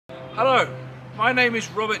Hello, my name is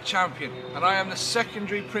Robert Champion and I am the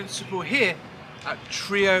secondary principal here at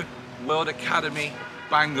Trio World Academy,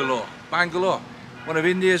 Bangalore. Bangalore, one of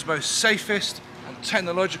India's most safest and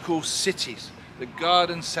technological cities, the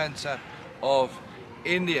garden centre of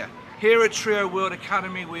India. Here at Trio World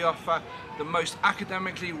Academy we offer the most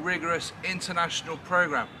academically rigorous international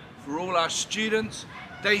programme for all our students,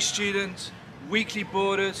 day students, weekly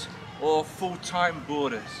boarders or full-time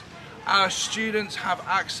boarders. Our students have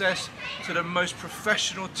access to the most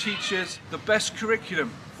professional teachers, the best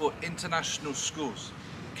curriculum for international schools.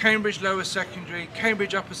 Cambridge Lower Secondary,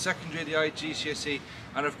 Cambridge Upper Secondary, the IGCSE,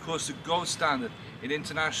 and of course the gold standard in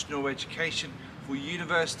international education for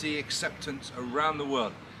university acceptance around the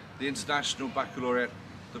world, the International Baccalaureate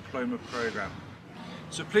Diploma Programme.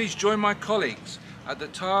 So please join my colleagues at the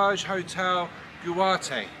Taj Hotel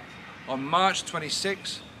Guwahati on March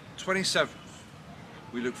 26th, 27th.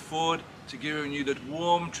 We look forward to giving you that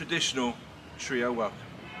warm, traditional Trio welcome.